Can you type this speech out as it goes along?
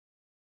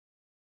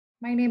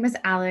My name is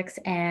Alex,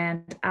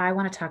 and I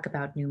want to talk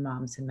about new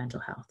moms and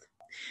mental health.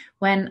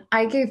 When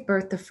I gave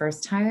birth the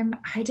first time,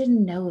 I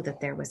didn't know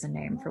that there was a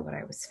name for what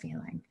I was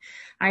feeling.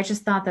 I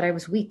just thought that I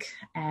was weak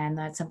and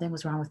that something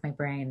was wrong with my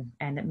brain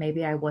and that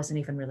maybe I wasn't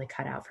even really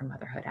cut out for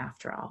motherhood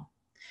after all.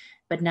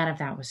 But none of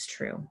that was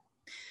true.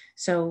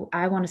 So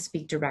I want to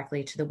speak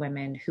directly to the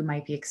women who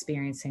might be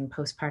experiencing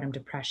postpartum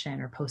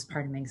depression or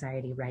postpartum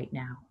anxiety right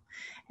now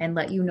and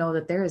let you know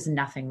that there is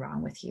nothing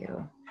wrong with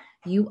you.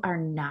 You are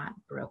not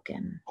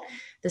broken.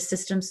 The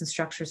systems and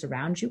structures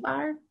around you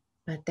are,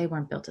 but they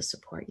weren't built to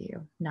support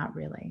you. Not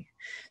really.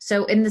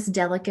 So, in this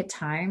delicate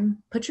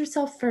time, put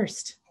yourself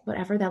first,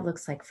 whatever that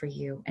looks like for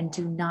you, and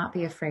do not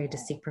be afraid to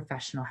seek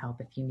professional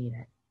help if you need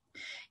it.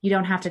 You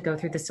don't have to go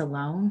through this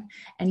alone,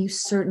 and you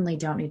certainly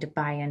don't need to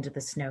buy into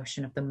this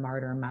notion of the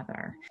martyr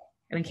mother.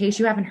 And in case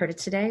you haven't heard it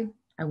today,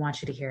 I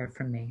want you to hear it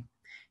from me.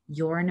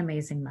 You're an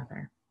amazing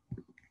mother.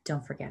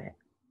 Don't forget it.